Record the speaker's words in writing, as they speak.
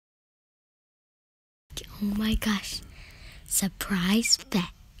Oh my gosh, surprise bet.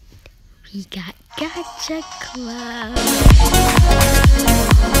 We got Gacha Club.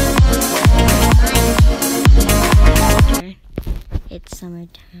 It's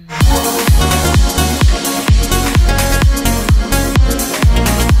summertime.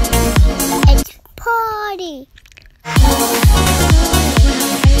 It's party.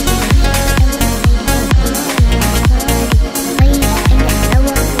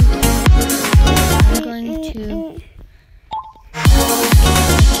 I'm going to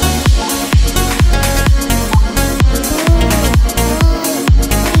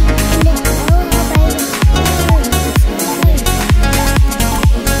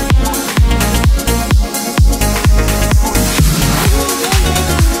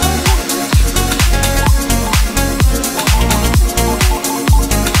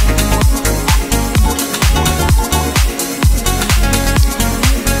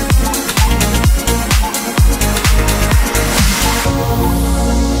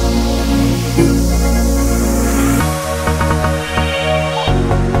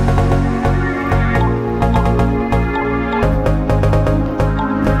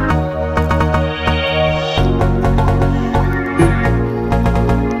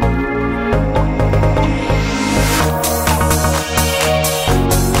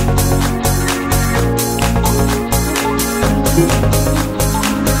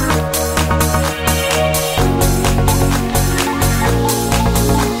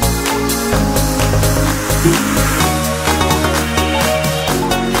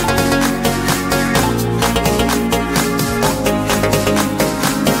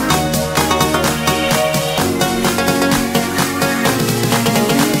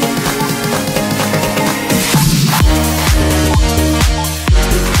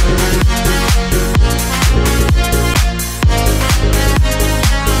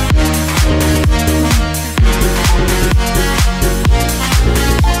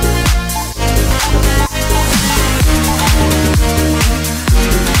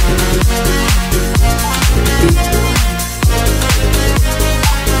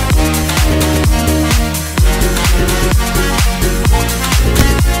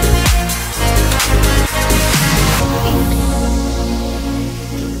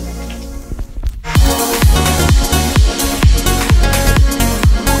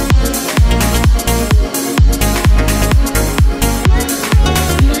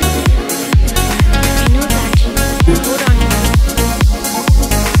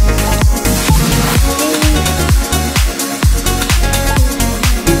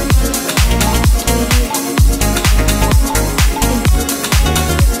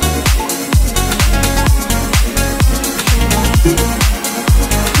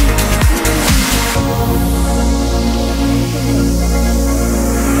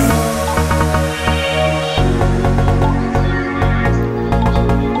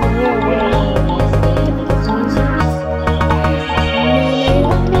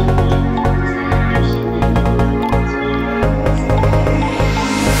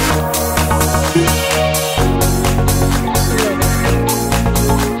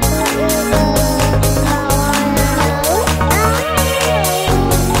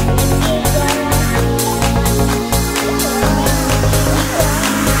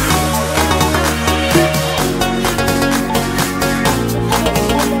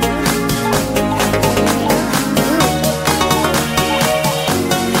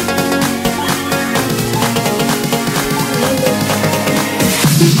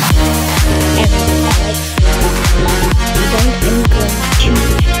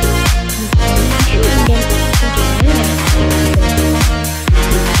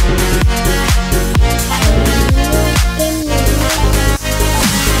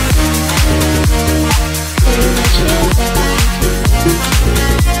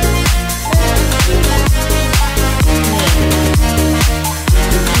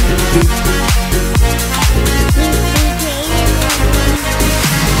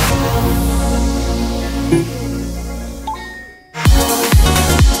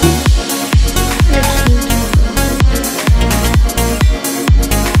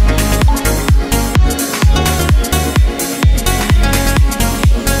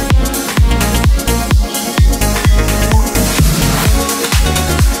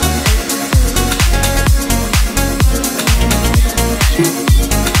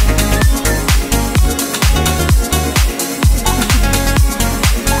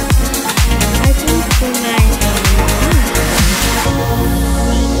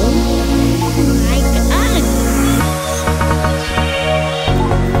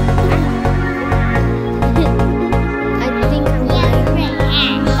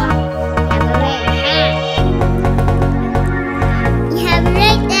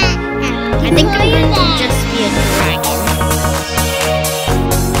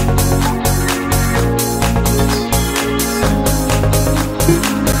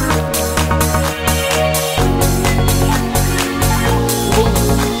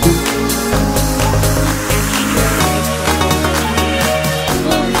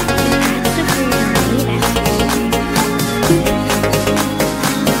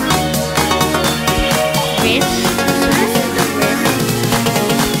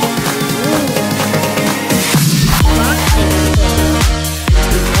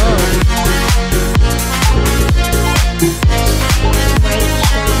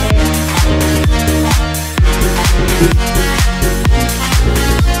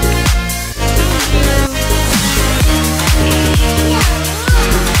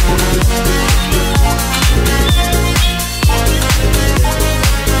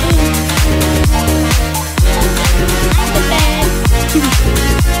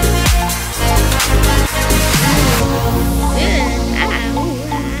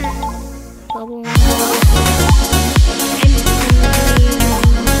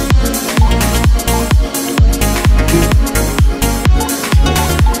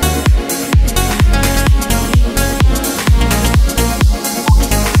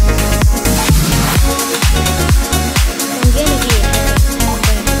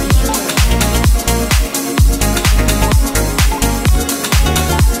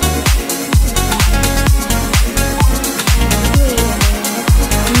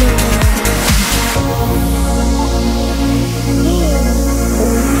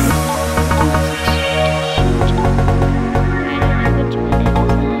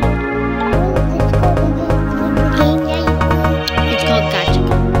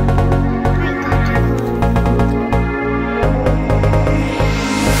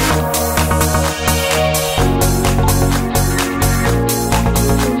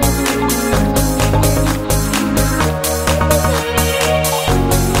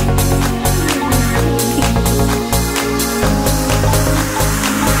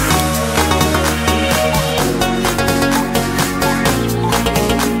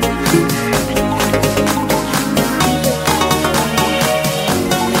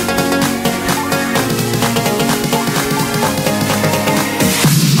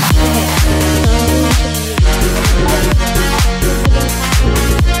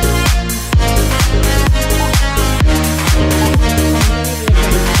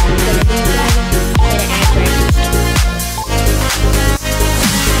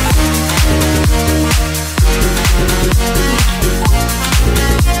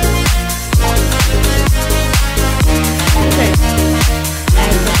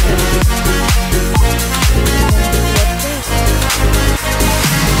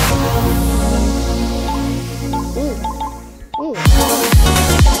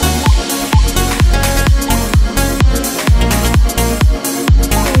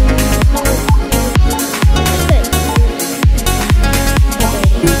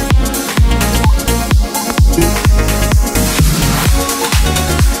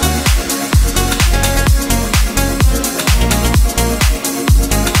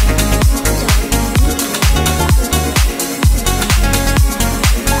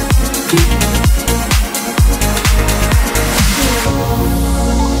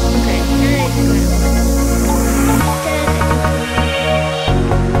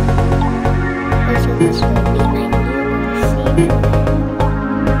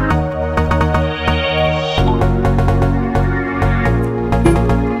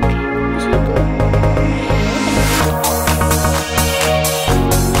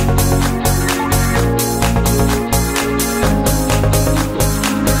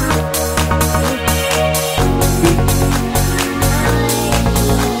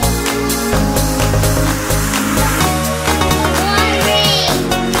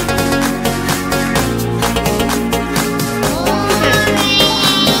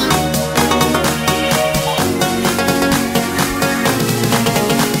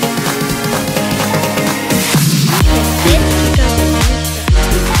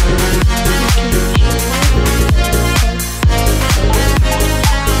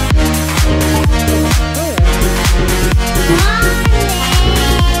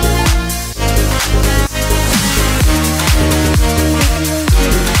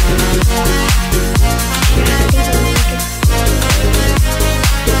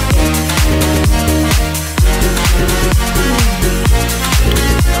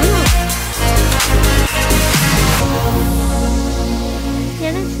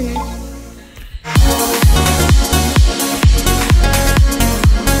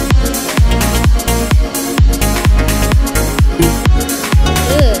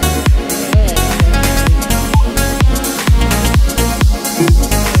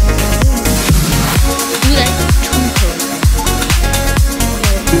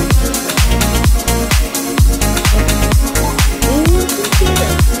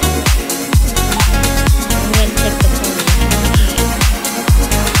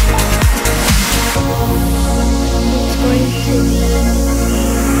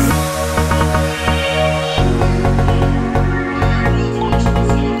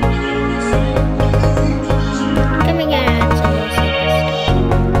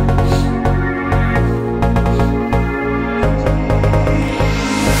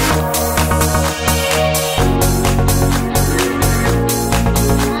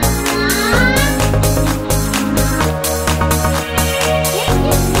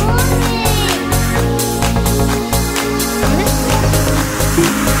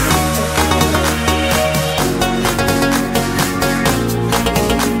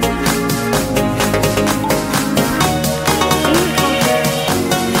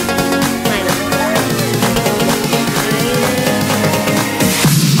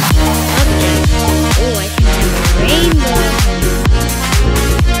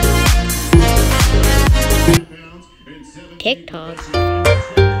TikTok.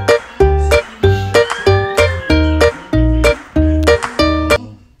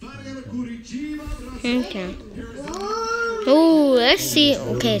 Okay. Oh, let's see.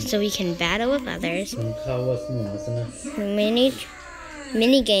 Okay, so we can battle with others. Mini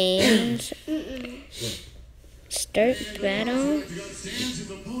games. Start battle.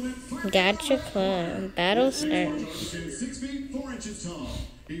 Gacha Club. Battle start.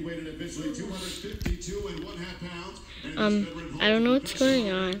 I don't know what's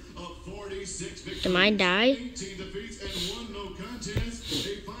going on. Am I die?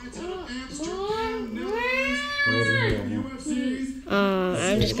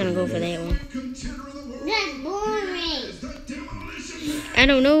 I'm just gonna go for that one. That's boring. I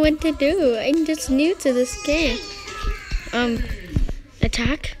don't know what to do. I'm just new to this game.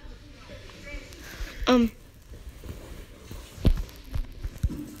 Attack.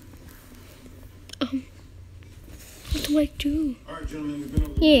 What do I do?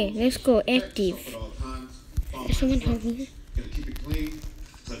 Yeah, let's go active. Is someone help me?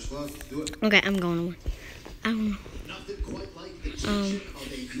 Okay, I'm going on. I don't know.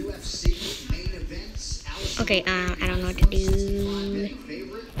 Okay, I don't know what to do.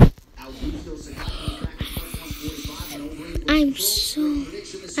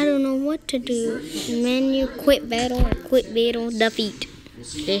 I don't know what to do. Menu, quit battle, defeat.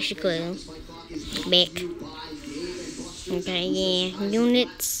 Basically. Back. Okay, yeah.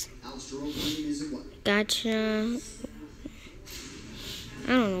 Units. Gotcha. I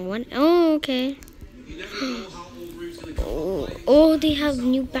don't know what. Oh, okay. Oh, they have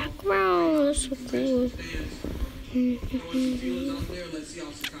new background. That's so cool.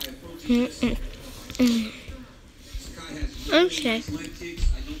 Okay.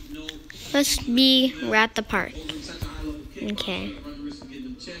 We're at the park. Okay.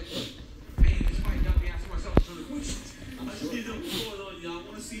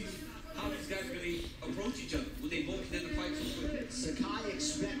 Sakai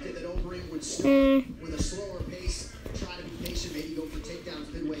expected that Overeem would start with a slower pace, try to be patient, maybe go for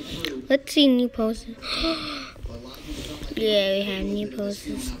takedowns midway through. Let's see new poses. Yeah, we have new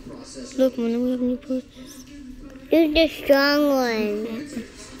poses. Look, we have new poses. You're the strong one.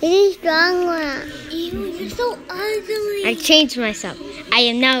 You're the strong one. Ew, you're so ugly. I changed myself. I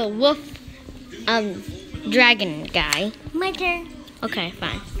am now a wolf, dragon guy. My turn. Okay,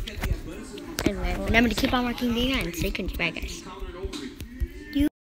 fine. Anyway, remember to keep on working behind so you can goodbye, guys.